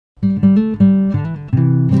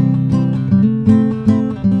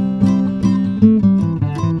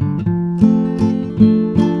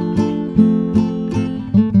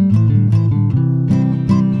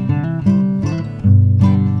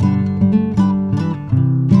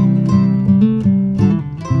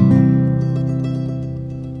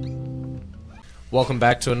Welcome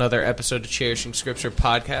back to another episode of Cherishing Scripture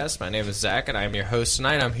Podcast. My name is Zach, and I am your host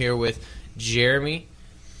tonight. I'm here with Jeremy,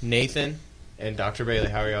 Nathan, and Dr. Bailey.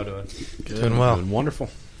 How are y'all doing? Good. Doing well. Doing wonderful.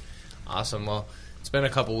 Awesome. Well, it's been a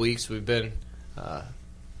couple weeks. We've been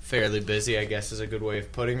fairly busy, I guess is a good way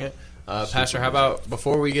of putting it. Pastor, how about,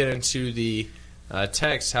 before we get into the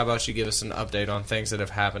text, how about you give us an update on things that have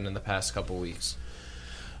happened in the past couple weeks?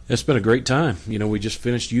 It's been a great time. You know, we just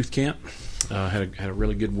finished youth camp. Had a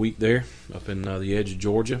really good week there up in the edge of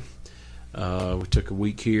Georgia. We took a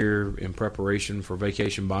week here in preparation for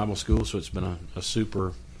Vacation Bible School, so it's been a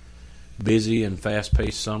super busy and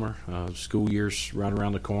fast-paced summer. School year's right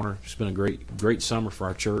around the corner. It's been a great summer for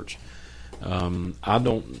our church. I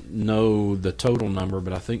don't know the total number,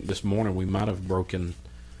 but I think this morning we might have broken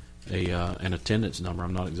an attendance number.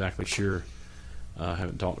 I'm not exactly sure. I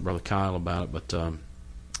haven't talked to Brother Kyle about it, but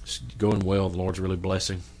it's going well. The Lord's really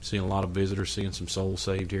blessing. Seeing a lot of visitors, seeing some souls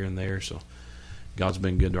saved here and there. So God's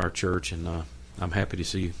been good to our church, and I'm happy to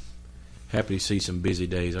see some busy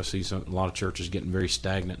days. I see a lot of churches getting very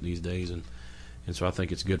stagnant these days, and so I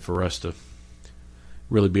think it's good for us to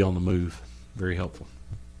really be on the move. Very helpful.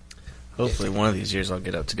 Hopefully one of these years I'll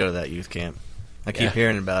get up to go to that youth camp. I keep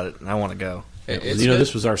hearing about it, and I want to go.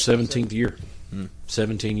 This was our 17th year.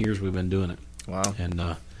 17 years we've been doing it. Wow.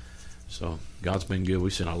 And so God's been good.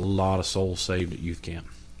 We've seen a lot of souls saved at youth camp.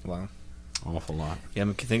 Wow. Awful lot. Yeah,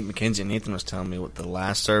 I think Mackenzie and Nathan was telling me what the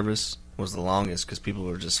last service was the longest because people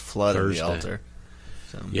were just flooding the altar.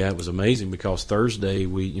 So. Yeah, it was amazing because Thursday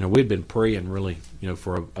we'd been praying really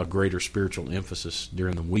for a greater spiritual emphasis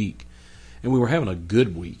during the week, and we were having a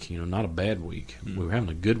good week. Not a bad week. We were having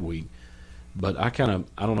a good week, but I don't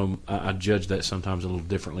know. I judge that sometimes a little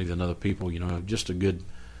differently than other people. Just a good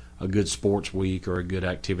sports week or a good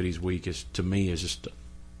activities week is just,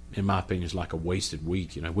 in my opinion, is like a wasted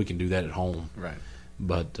week. We can do that at home, right?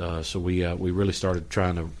 But so we really started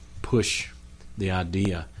trying to push the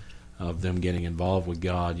idea of them getting involved with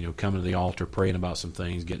God. Coming to the altar, praying about some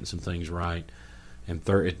things, getting some things right. And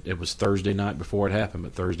it was Thursday night before it happened,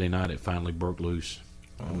 but Thursday night it finally broke loose,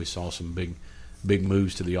 and we saw some big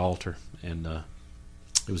moves to the altar, and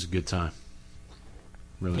it was a good time.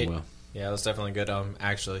 Really well. Yeah, it was definitely good.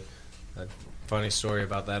 Actually, a funny story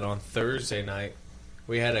about that. On Thursday night,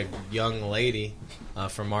 we had a young lady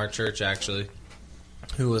from our church, actually,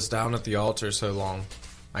 who was down at the altar so long,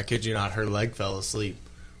 I kid you not, her leg fell asleep.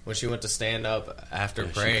 When she went to stand up after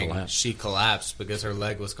praying, she collapsed because her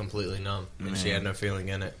leg was completely numb, and she had no feeling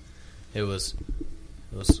in it. It was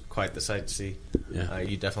quite the sight to see. Yeah.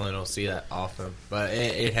 You definitely don't see that often. But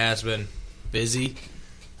it has been busy,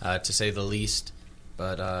 to say the least.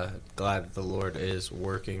 But glad that the Lord is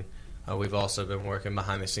working. We've also been working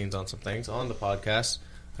behind the scenes on some things on the podcast,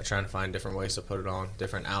 trying to find different ways to put it on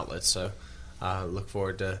different outlets. So look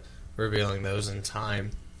forward to revealing those in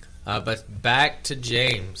time. But back to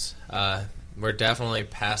James. We're definitely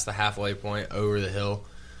past the halfway point, over the hill.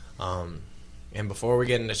 And before we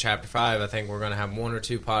get into chapter 5, I think we're going to have one or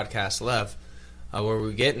two podcasts left where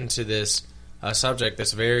we get into this subject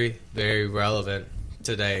that's very, very relevant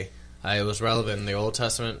today. It was relevant in the Old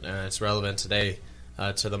Testament, and it's relevant today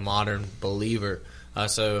to the modern believer.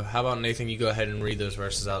 So how about, Nathan, you go ahead and read those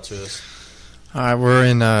verses out to us. All right, we're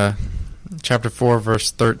in chapter 4, verse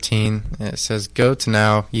 13. It says, "Go to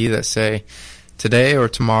now, ye that say, Today or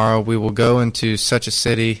tomorrow we will go into such a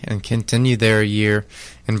city, and continue there a year,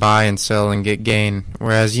 and buy and sell and get gain,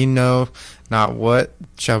 whereas ye know not what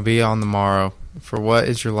shall be on the morrow. For what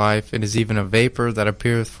is your life? It is even a vapor that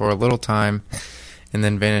appeareth for a little time, and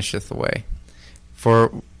then vanisheth away.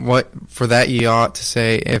 For that ye ought to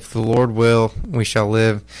say, If the Lord will, we shall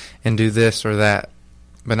live, and do this or that.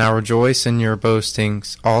 But now rejoice in your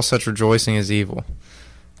boastings. All such rejoicing is evil.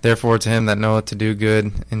 Therefore to him that knoweth to do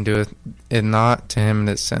good, and doeth it not, to him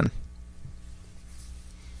it is sin."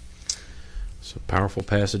 It's a powerful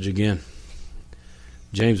passage again.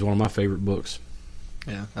 James is one of my favorite books.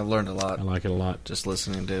 Yeah, I've learned a lot. I like it a lot. Just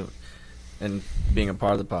listening to it. And being a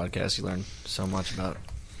part of the podcast, you learn so much about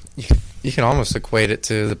it. You can almost equate it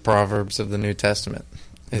to the Proverbs of the New Testament.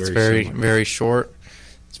 It's very, very short.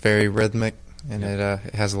 It's very rhythmic, and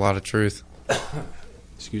it has a lot of truth.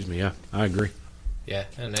 Excuse me. Yeah, I agree. Yeah,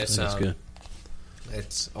 and that's good.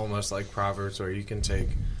 It's almost like Proverbs, where you can take,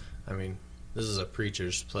 this is a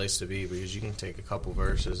preacher's place to be, because you can take a couple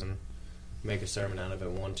verses and make a sermon out of it,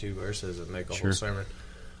 1-2 verses, and make a whole sermon.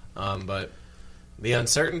 But the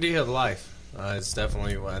uncertainty of life is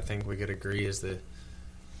definitely what I think we could agree is the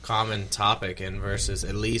common topic in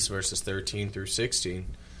at least verses 13 through 16.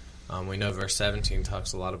 We know verse 17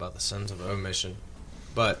 talks a lot about the sins of omission.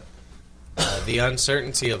 But the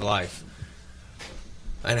uncertainty of life,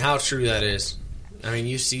 and how true that is. I mean,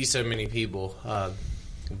 you see so many people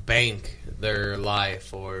bank their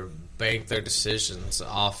life or bank their decisions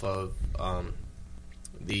off of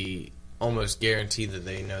the almost guarantee that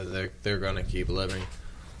they know they're going to keep living.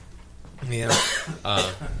 Yeah.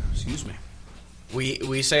 Excuse me.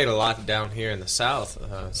 We say it a lot down here in the South.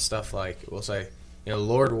 Stuff like, we'll say,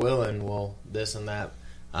 Lord willing, well, this and that.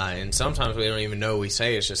 And sometimes we don't even know we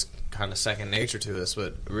say it. It's just kind of second nature to us.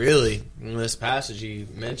 But really, in this passage, he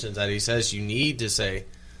mentions that he says you need to say,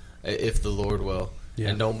 if the Lord will,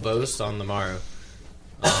 and don't boast on the morrow.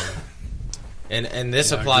 And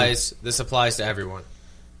this applies. This applies to everyone.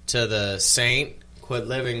 To the saint, quit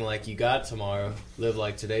living like you got tomorrow. Live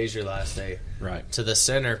like today's your last day. Right. To the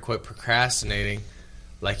sinner, quit procrastinating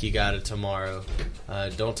like you got it tomorrow.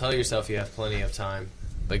 Don't tell yourself you have plenty of time,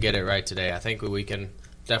 but get it right today. I think we can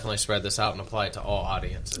definitely spread this out and apply it to all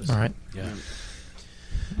audiences. All right. Yeah.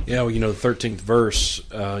 Yeah, well, the 13th verse,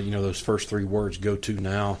 those first three words, go to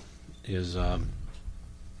now, is,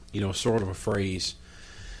 sort of a phrase.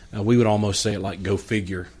 We would almost say it like go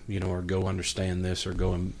figure, or go understand this, or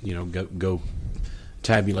go and, go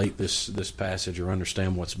tabulate this passage or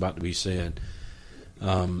understand what's about to be said.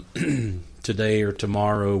 Today or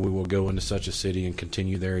tomorrow we will go into such a city and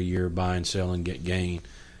continue there a year, buy and sell and get gain.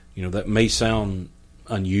 That may sound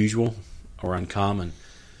unusual or uncommon,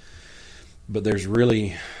 but there's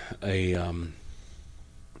really a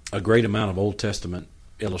great amount of Old Testament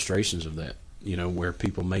illustrations of that, where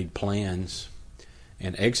people made plans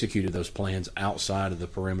and executed those plans outside of the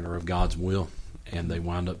perimeter of God's will, and they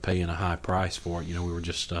wound up paying a high price for it. We were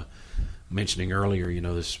just mentioning earlier,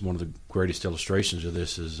 this one of the greatest illustrations of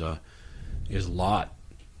this is Lot.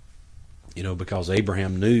 Because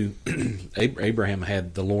Abraham knew Abraham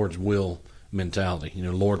had the Lord's will mentality.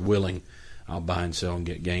 Lord willing, I'll buy and sell and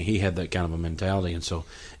get gain. He had that kind of a mentality, and so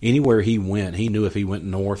anywhere he went, he knew if he went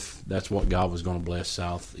north, that's what God was going to bless.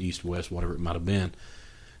 South, east, west, whatever it might have been.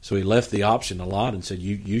 So he left the option to Lot and said,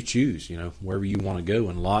 "You choose. Wherever you want to go."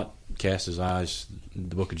 And Lot cast his eyes,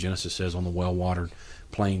 the book of Genesis says, on the well-watered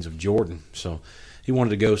plains of Jordan. So he wanted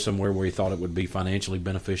to go somewhere where he thought it would be financially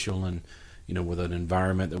beneficial, and with an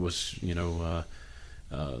environment that was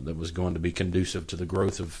that was going to be conducive to the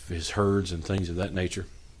growth of his herds and things of that nature.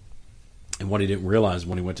 And what he didn't realize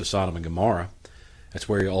when he went to Sodom and Gomorrah, that's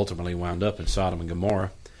where he ultimately wound up, in Sodom and Gomorrah.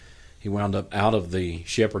 He wound up out of the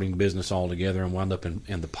shepherding business altogether and wound up in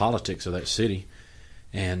the politics of that city.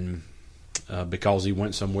 And because he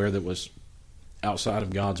went somewhere that was outside of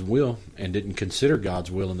God's will and didn't consider God's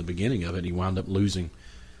will in the beginning of it, he wound up losing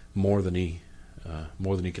more than he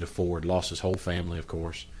could afford. Lost his whole family, of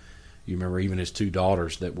course. You remember even his two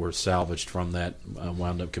daughters that were salvaged from that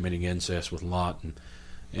wound up committing incest with Lot,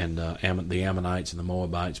 and the Ammonites and the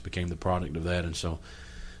Moabites became the product of that. And so,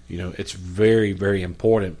 it's very, very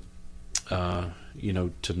important,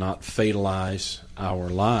 to not fatalize our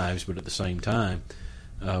lives, but at the same time,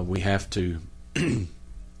 we have to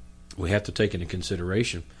take into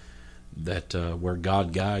consideration that where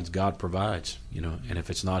God guides, God provides. And if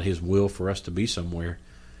it's not His will for us to be somewhere,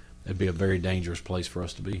 it'd be a very dangerous place for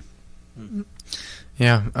us to be.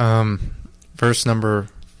 Yeah. Verse number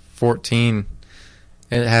 14.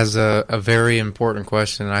 It has a very important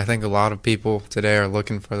question, and I think a lot of people today are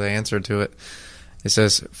looking for the answer to it. It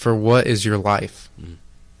says, "For what is your life?" Mm.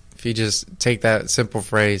 If you just take that simple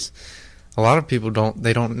phrase, a lot of people don't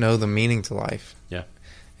know the meaning to life. Yeah.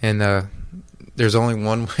 And there's only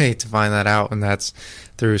one way to find that out, and that's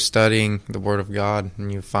through studying the Word of God.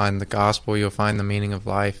 And you find the gospel, you'll find the meaning of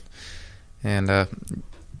life. And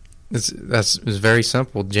it's very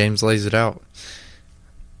simple. James lays it out.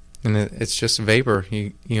 And it's just vapor.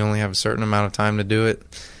 You only have a certain amount of time to do it.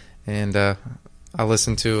 And I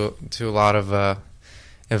listen to a lot of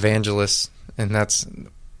evangelists, and that's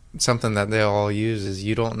something that they all use, is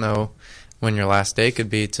you don't know when your last day could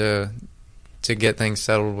be to get things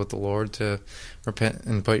settled with the Lord, to repent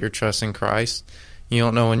and put your trust in Christ. You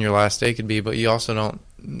don't know when your last day could be, but you also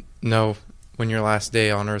don't know when your last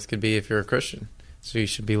day on earth could be if you're a Christian. So you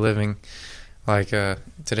should be living like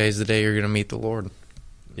today's the day you're going to meet the Lord.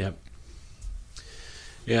 Yep.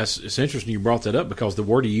 Yes, it's interesting you brought that up, because the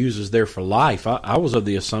word he uses there for life, I was of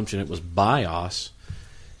the assumption it was bios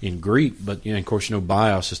in Greek, but of course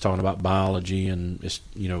bios is talking about biology and it's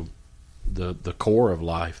the core of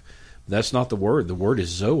life. That's not the word. The word is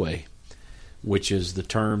zoe, which is the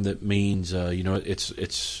term that means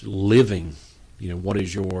it's living. What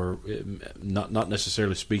is your, not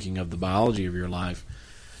necessarily speaking of the biology of your life,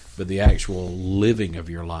 but the actual living of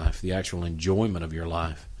your life, the actual enjoyment of your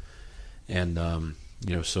life. And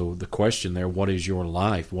so the question there, what is your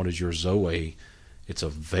life? What is your zoe? it's a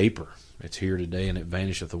vapor. It's here today and it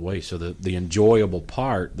vanisheth away. So the enjoyable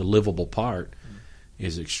part, the livable part,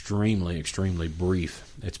 is extremely, extremely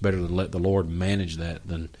brief. It's better to let the Lord manage that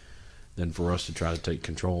than for us to try to take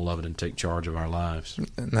control of it and take charge of our lives.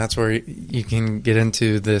 And that's where you can get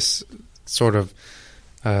into this sort of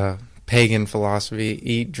pagan philosophy: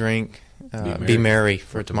 eat, drink, be merry,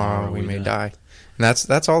 for tomorrow we may die. And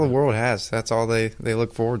that's all the world has. That's all they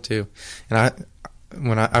look forward to. And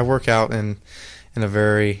when I work out in a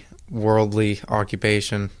very worldly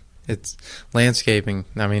occupation, it's landscaping.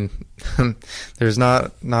 I mean, there's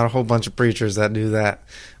not a whole bunch of preachers that do that.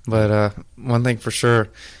 But one thing for sure,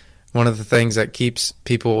 one of the things that keeps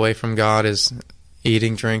people away from God is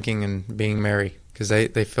eating, drinking, and being merry, because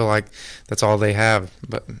they feel like that's all they have.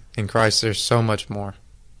 But in Christ, there's so much more.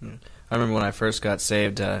 I remember when I first got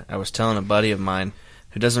saved, I was telling a buddy of mine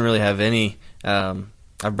who doesn't really have any,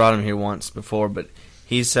 I've brought him here once before, but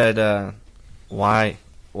he said, why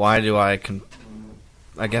do I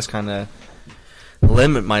guess kind of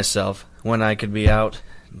limit myself when I could be out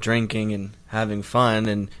drinking and having fun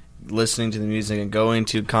and listening to the music and going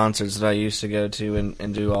to concerts that I used to go to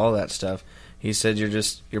and do all that stuff. He said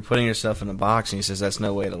you're putting yourself in a box, and he says that's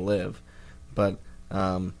no way to live. But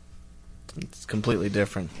it's completely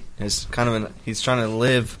different. It's kind of he's trying to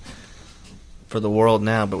live for the world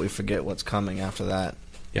now, but we forget what's coming after that.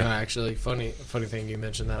 Yeah, actually, funny thing you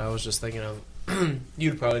mentioned that. I was just thinking of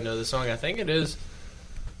you'd probably know the song. I think it is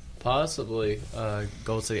possibly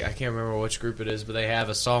Gold City. I can't remember which group it is, but they have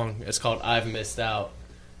a song. It's called "I've Missed Out."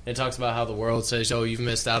 It talks about how the world says, "Oh, you've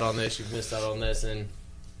missed out on this, you've missed out on this," and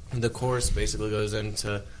the chorus basically goes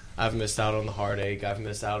into, "I've missed out on the heartache, I've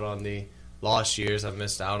missed out on the lost years, I've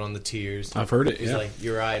missed out on the tears." I've heard it. He's like,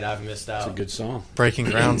 "You're right, I've missed out." It's a good song. Breaking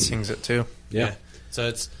Ground sings it too. Yeah. So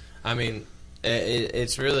it's, I mean,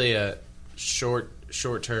 it's really a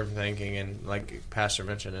short-term thinking, and like Pastor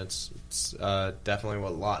mentioned, it's definitely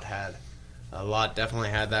what Lot had. Lot definitely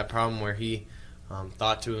had that problem where he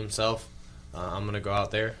thought to himself, I'm going to go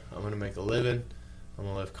out there, I'm going to make a living, I'm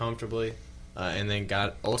going to live comfortably, and then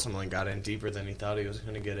ultimately got in deeper than he thought he was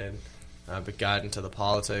going to get in, but got into the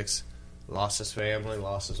politics, lost his family,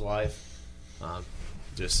 lost his wife.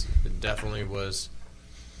 Just definitely was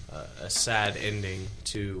a sad ending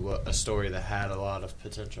to a story that had a lot of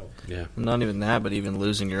potential. Yeah. Not even that, but even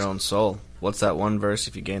losing your own soul. What's that one verse?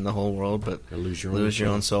 If you gain the whole world, but lose your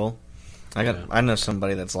own soul. I know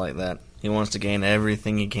somebody that's like that. He wants to gain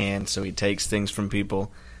everything he can, so he takes things from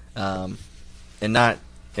people, and not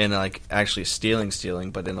in like actually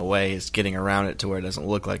stealing, but in a way is getting around it to where it doesn't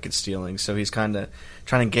look like it's stealing. So he's kind of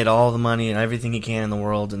trying to get all the money and everything he can in the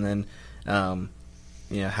world, and then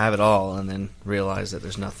have it all, and then realize that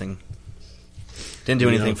there's nothing. Didn't do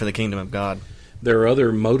anything for the kingdom of God. There are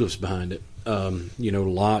other motives behind it.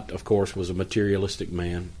 Lot, of course, was a materialistic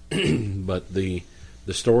man, but the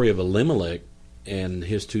story of Elimelech and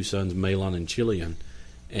his two sons, Mahlon and Chilion,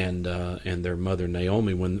 and their mother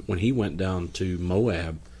Naomi, when he went down to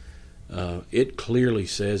Moab, it clearly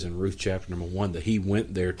says in Ruth chapter number 1 that he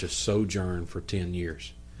went there to sojourn for 10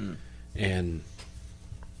 years. And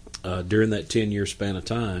during that 10-year span of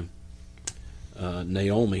time,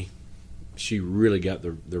 Naomi, she really got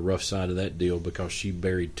the rough side of that deal, because she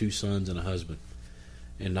buried 2 sons and a husband.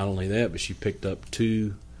 And not only that, but she picked up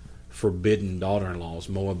 2 forbidden daughter-in-laws,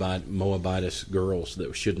 Moabitess girls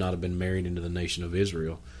that should not have been married into the nation of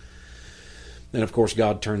Israel. And of course,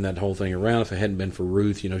 God turned that whole thing around. If it hadn't been for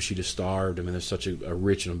Ruth, she'd have starved. I mean, there's such a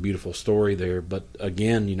rich and a beautiful story there. But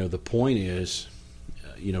again, the point is,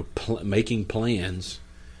 making plans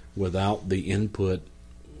without the input,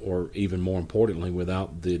 or even more importantly,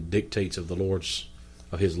 without the dictates of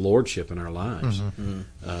His lordship in our lives.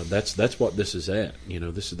 Mm-hmm. That's what this is at.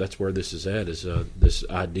 That's where this is at. Is this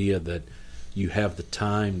idea that you have the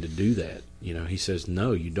time to do that. He says,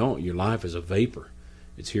 no, you don't. Your life is a vapor.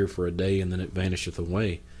 It's here for a day, and then it vanisheth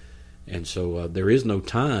away. And so there is no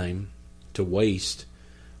time to waste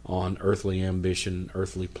on earthly ambition,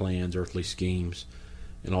 earthly plans, earthly schemes,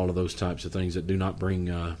 and all of those types of things that do not bring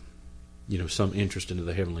some interest into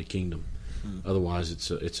the heavenly kingdom. Otherwise,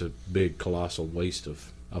 it's a big, colossal waste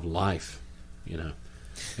of life, And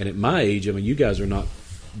at my age, I mean, you guys are not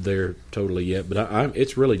there totally yet, but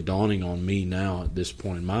it's really dawning on me now at this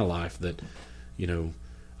point in my life that,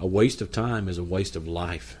 a waste of time is a waste of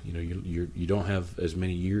life. You don't have as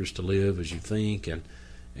many years to live as you think, and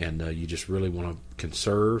you just really want to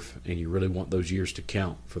conserve, and you really want those years to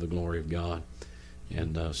count for the glory of God.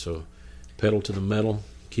 And so, pedal to the metal,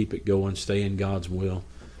 keep it going, stay in God's will.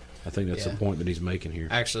 I think that's the point that he's making here.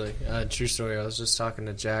 Actually, true story. I was just talking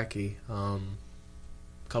to Jackie a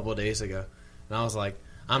couple of days ago, and I was like,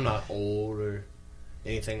 I'm not old or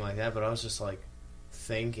anything like that, but I was just like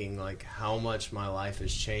thinking like how much my life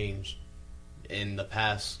has changed in the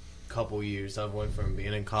past couple years. I've went from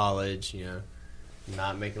being in college,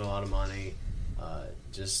 not making a lot of money,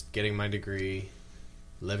 just getting my degree,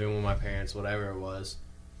 living with my parents, whatever it was,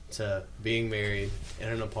 to being married in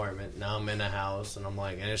an apartment. Now I'm in a house, and I'm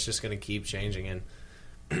like, and it's just going to keep changing.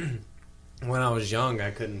 And when I was young,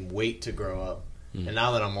 I couldn't wait to grow up. And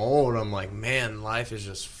now that I'm old, I'm like, man, life is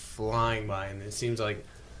just flying by, and it seems like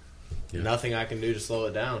nothing I can do to slow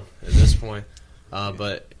it down at this point.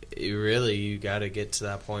 But you got to get to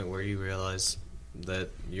that point where you realize that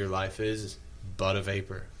your life is but a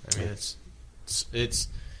vapor. I mean, it's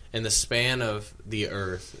in the span of the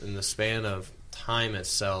earth, in the span of time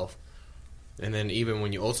itself, and then even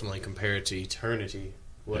when you ultimately compare it to eternity,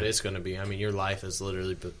 what it's going to be. I mean, your life is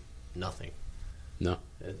literally but nothing. No.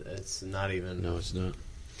 It's not even... No, it's not.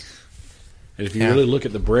 And if you really look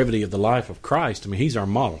at the brevity of the life of Christ, I mean, he's our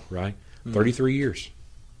model, right? 33 years.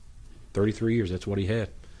 33 years, that's what he had.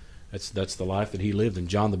 That's the life that he lived, and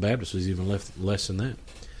John the Baptist was even less than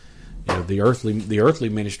that. The earthly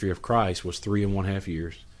ministry of Christ was 3.5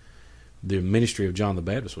 years. The ministry of John the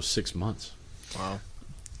Baptist was 6 months. Wow.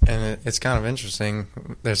 And it's kind of interesting.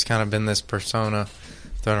 There's kind of been this persona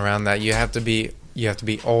thrown around that you have to be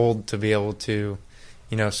old to be able to,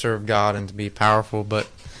 serve God and to be powerful. But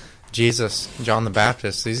Jesus, John the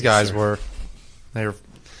Baptist, these guys they were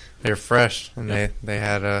fresh, and they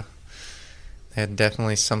had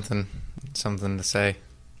definitely something to say.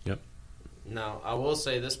 Yep. Now, I will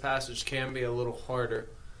say this passage can be a little harder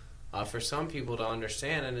for some people to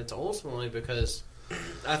understand, and it's ultimately because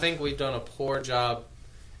I think we've done a poor job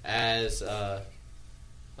as a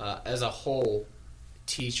whole,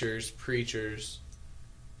 teachers, preachers,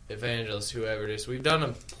 evangelists, whoever it is. We've done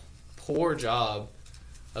a poor job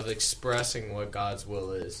of expressing what God's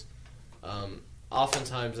will is.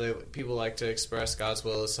 Oftentimes, people like to express God's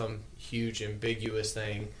will as some huge, ambiguous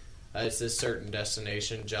thing. It's this certain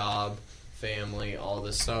destination, job, family, all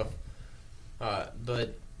this stuff.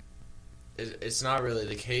 But it's not really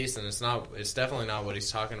the case, and it's definitely not what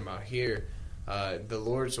he's talking about here. The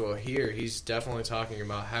Lord's will here, he's definitely talking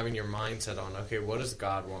about having your mindset on, okay, what does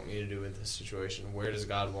God want me to do in this situation? Where does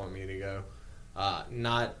God want me to go?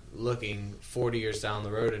 Not looking 40 years down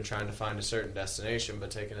the road and trying to find a certain destination,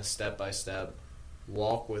 but taking a step-by-step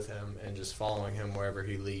walk with him and just following him wherever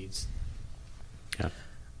he leads. Yeah.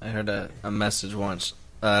 I heard a message once.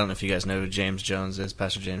 I don't know if you guys know who James Jones is,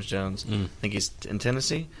 Pastor James Jones. I think he's in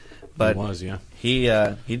Tennessee. But he was, yeah.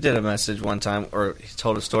 He did a message one time, or he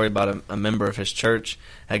told a story about a member of his church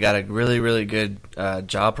had got a really, really good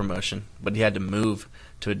job promotion, but he had to move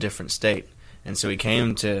to a different state. And so he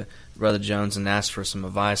came to Brother Jones and asked for some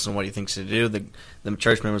advice on what he thinks to do. The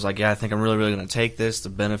church member was like, I think I'm really, really going to take this, the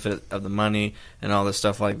benefit of the money and all this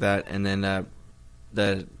stuff like that. And then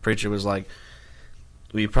the preacher was like,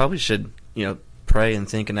 well, you probably should, pray and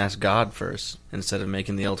think and ask God first instead of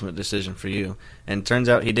making the ultimate decision for you. And it turns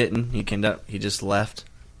out he didn't. He just left.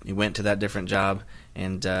 He went to that different job,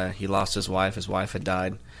 and he lost his wife. His wife had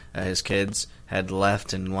died. His kids had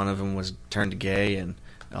left, and one of them was turned gay and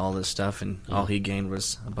all this stuff, and all he gained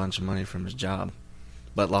was a bunch of money from his job,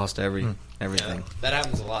 but lost everything. Yeah, that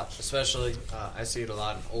happens a lot, especially I see it a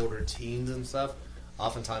lot in older teens and stuff.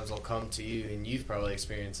 Oftentimes they'll come to you, and you've probably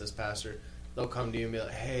experienced this, Pastor. They'll come to you and be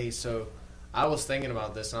like, hey, so I was thinking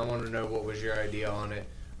about this, and I wanted to know what was your idea on it.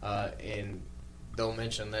 And they'll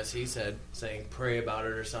mention this. He saying pray about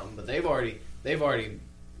it or something. But they've already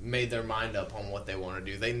made their mind up on what they want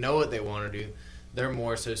to do. They know what they want to do. They're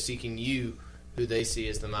more so seeking you, who they see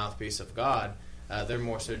as the mouthpiece of God. They're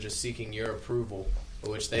more so just seeking your approval,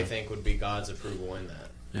 which they think would be God's approval in that.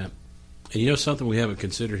 Yeah. And something we haven't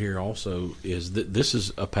considered here also is that this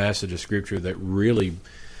is a passage of Scripture that really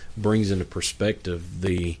brings into perspective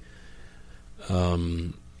the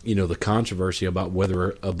controversy about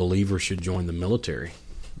whether a believer should join the military.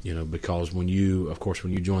 Because when you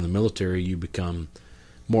join the military, you become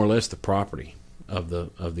more or less the property of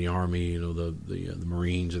the Army, the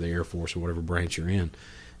Marines or the Air Force or whatever branch you're in,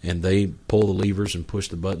 and they pull the levers and push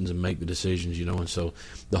the buttons and make the decisions. And so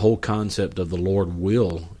the whole concept of the Lord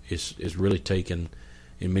will is really taken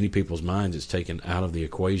in many people's minds. It's taken out of the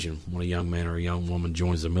equation when a young man or a young woman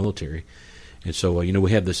joins the military. And so,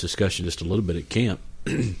 we had this discussion just a little bit at camp.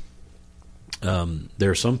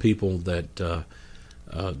 There are some people that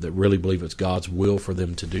really believe it's God's will for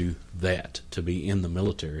them to do that, to be in the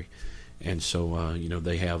military. And so,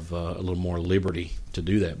 they have a little more liberty to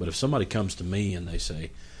do that. But if somebody comes to me and they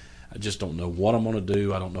say, I just don't know what I'm going to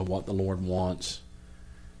do, I don't know what the Lord wants,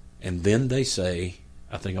 and then they say,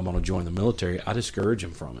 I think I'm going to join the military, I discourage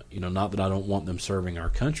them from it. Not that I don't want them serving our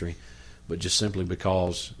country, but just simply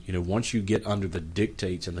because, once you get under the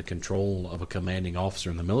dictates and the control of a commanding officer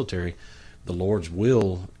in the military, the Lord's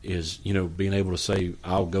will is, being able to say,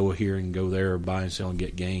 I'll go here and go there, buy and sell and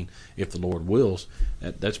get gain if the Lord wills.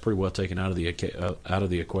 That's pretty well taken out of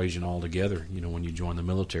the equation altogether, when you join the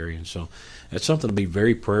military. And so that's something to be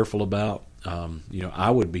very prayerful about. I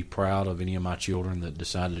would be proud of any of my children that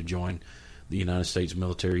decided to join the United States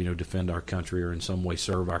military, defend our country or in some way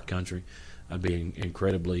serve our country. I'd be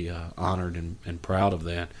incredibly honored and proud of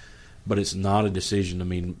that. But it's not a decision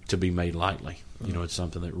to be made lightly. It's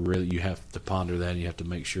something that really you have to ponder that, and you have to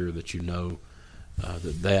make sure that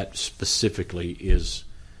that specifically is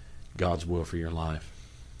God's will for your life.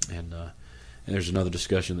 And there's another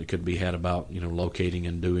discussion that could be had about locating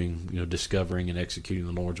and doing discovering and executing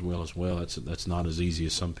the Lord's will as well. That's not as easy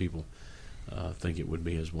as some people think it would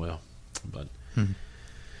be as well. But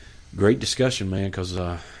great discussion, man, because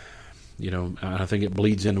I think it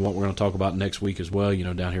bleeds into what we're going to talk about next week as well.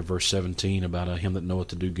 Down here, verse 17, about him that knoweth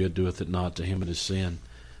to do good doeth it not, to him it is sin.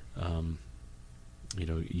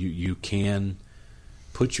 You can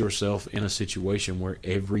put yourself in a situation where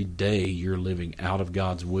every day you're living out of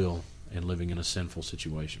God's will and living in a sinful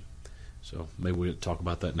situation. So maybe we'll talk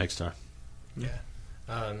about that next time. Yeah.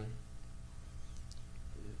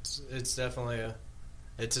 It's definitely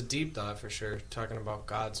it's a deep thought for sure, talking about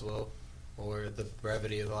God's will or the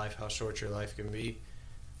brevity of life, how short your life can be.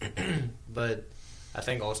 But I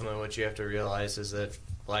think ultimately what you have to realize is that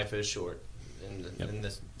life is short. In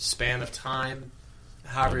the span of time,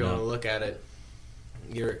 however you want to look at it,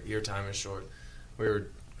 your time is short. We were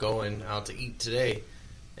going out to eat today,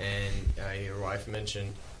 and your wife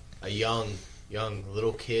mentioned a young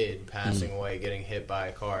little kid passing away, getting hit by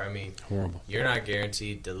a car. I mean, horrible. You're not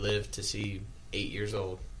guaranteed to live to see 8 years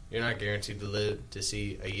old. You're not guaranteed to live to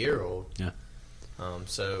see a year old. Yeah.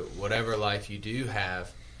 So whatever life you do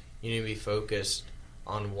have, you need to be focused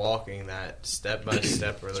on walking that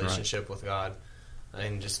step-by-step relationship with God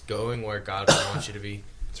and just going where God wants you to be.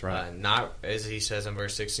 That's right. Not, as he says in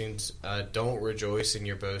verse 16, don't rejoice in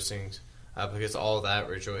your boastings, because all that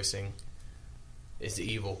rejoicing is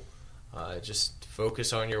evil. Just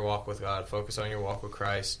focus on your walk with God, focus on your walk with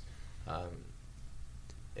Christ,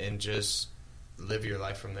 and just live your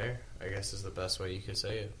life from there, I guess is the best way you could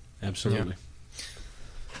say it. Absolutely.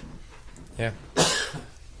 Yeah.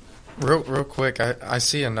 Real quick, I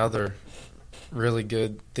see another really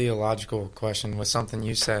good theological question with something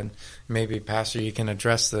you said. Maybe, Pastor, you can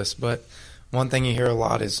address this, but one thing you hear a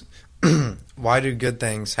lot is, why do good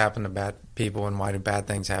things happen to bad people and why do bad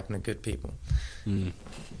things happen to good people?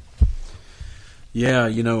 Yeah,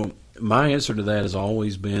 my answer to that has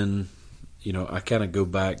always been, I kind of go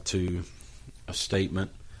back to a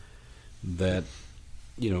statement that,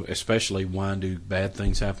 especially why do bad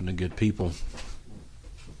things happen to good people?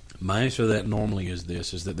 My answer to that normally is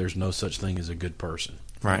this, is that there's no such thing as a good person.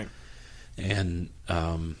 Right. And,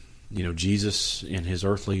 Jesus in his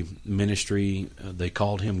earthly ministry, they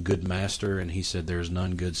called him good master, and he said, there's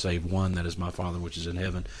none good save one, that is my Father which is in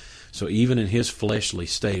heaven. So even in his fleshly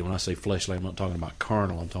state, when I say fleshly, I'm not talking about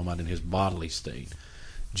carnal, I'm talking about in his bodily state.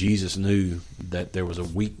 Jesus knew that there was a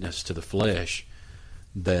weakness to the flesh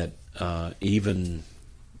that even,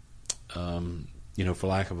 for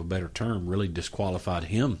lack of a better term, really disqualified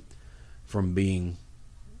him from being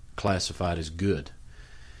classified as good.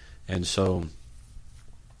 And so,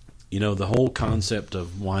 the whole concept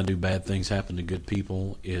of why do bad things happen to good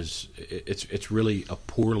people it's really a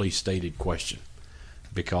poorly stated question,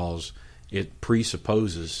 because it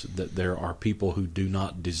presupposes that there are people who do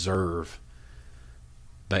not deserve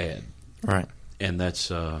bad. Right. And that's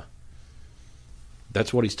what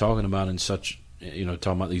he's talking about in such, talking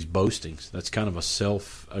about these boastings. That's kind of a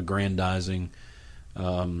self-aggrandizing,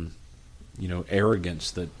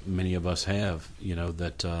 arrogance that many of us have,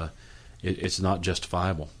 that it's not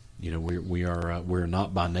justifiable. We're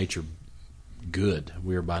not by nature good.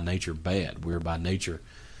 We are by nature bad. We are by nature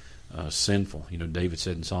sinful. David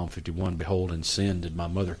said in Psalm 51, "Behold, in sin did my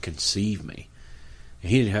mother conceive me."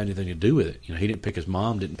 And he didn't have anything to do with it. He didn't pick his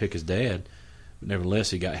mom, didn't pick his dad, but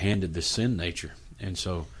nevertheless he got handed this sin nature. And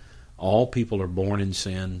so all people are born in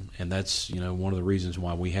sin, and that's one of the reasons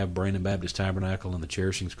why we have Brandon Baptist Tabernacle and the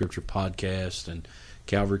Cherishing Scripture podcast and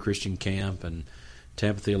Calvary Christian Camp and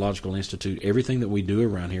Tampa Theological Institute. Everything that we do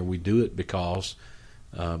around here, we do it because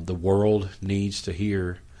the world needs to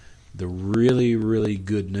hear the really, really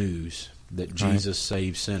good news that Jesus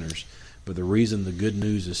saves sinners. But the reason the good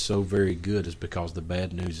news is so very good is because the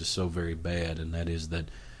bad news is so very bad, and that is that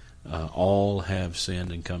all have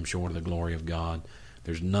sinned and come short of the glory of God.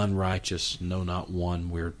 There's none righteous, no, not one.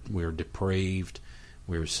 We're depraved,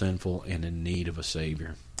 we're sinful, and in need of a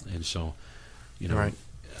Savior. And so, Right.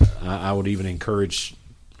 I would even encourage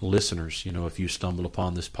listeners, if you stumble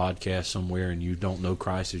upon this podcast somewhere and you don't know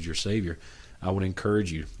Christ as your Savior, I would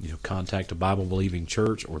encourage you, contact a Bible-believing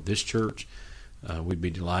church or this church. We'd be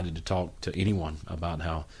delighted to talk to anyone about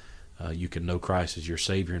how you can know Christ as your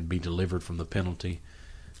Savior and be delivered from the penalty,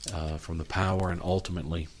 from the power, and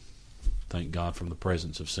ultimately, thank God, from the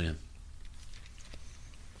presence of sin.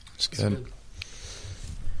 It's good.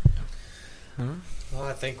 Well,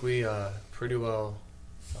 I think we pretty well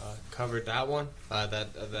covered that one,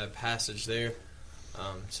 that passage there.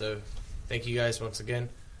 So thank you guys once again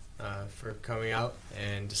for coming out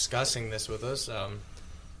and discussing this with us.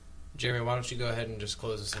 Jeremy, why don't you go ahead and just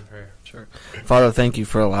close us in prayer? Sure. Father, thank you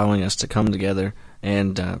for allowing us to come together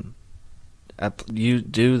and you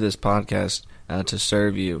do this podcast to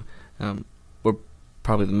serve you. We're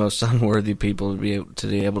probably the most unworthy people to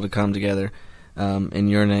be able to come together in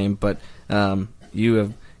your name, but you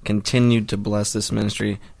have continued to bless this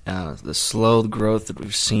ministry, the slow growth that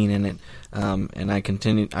we've seen in it, and I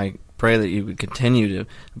pray that you would continue to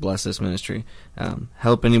bless this ministry.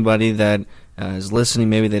 Help anybody that is listening,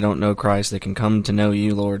 maybe they don't know Christ, they can come to know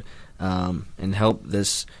you, Lord, and help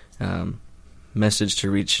this message to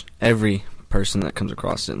reach every person that comes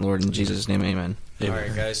across it. Lord, in Jesus' name, amen. All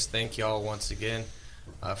right, guys, thank you all once again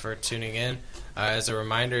for tuning in. As a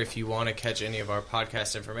reminder, if you want to catch any of our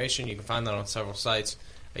podcast information, you can find that on several sites.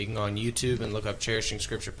 You can go on YouTube and look up Cherishing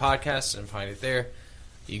Scripture Podcasts and find it there.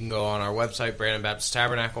 You can go on our website, Brandon Baptist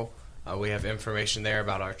Tabernacle. We have information there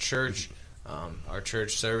about our church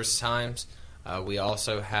service times. We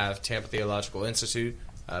also have Tampa Theological Institute.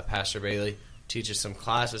 Pastor Bailey teaches some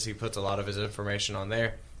classes. He puts a lot of his information on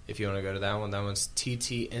there. If you want to go to that one's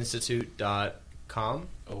ttinstitute.com.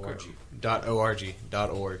 .org.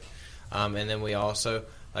 And then we also,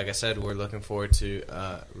 like I said, we're looking forward to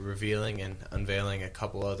revealing and unveiling a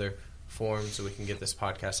couple other forms so we can get this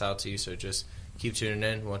podcast out to you. So just keep tuning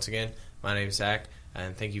in. Once again, my name is Zach,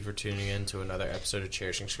 and thank you for tuning in to another episode of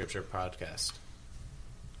Cherishing Scripture Podcast.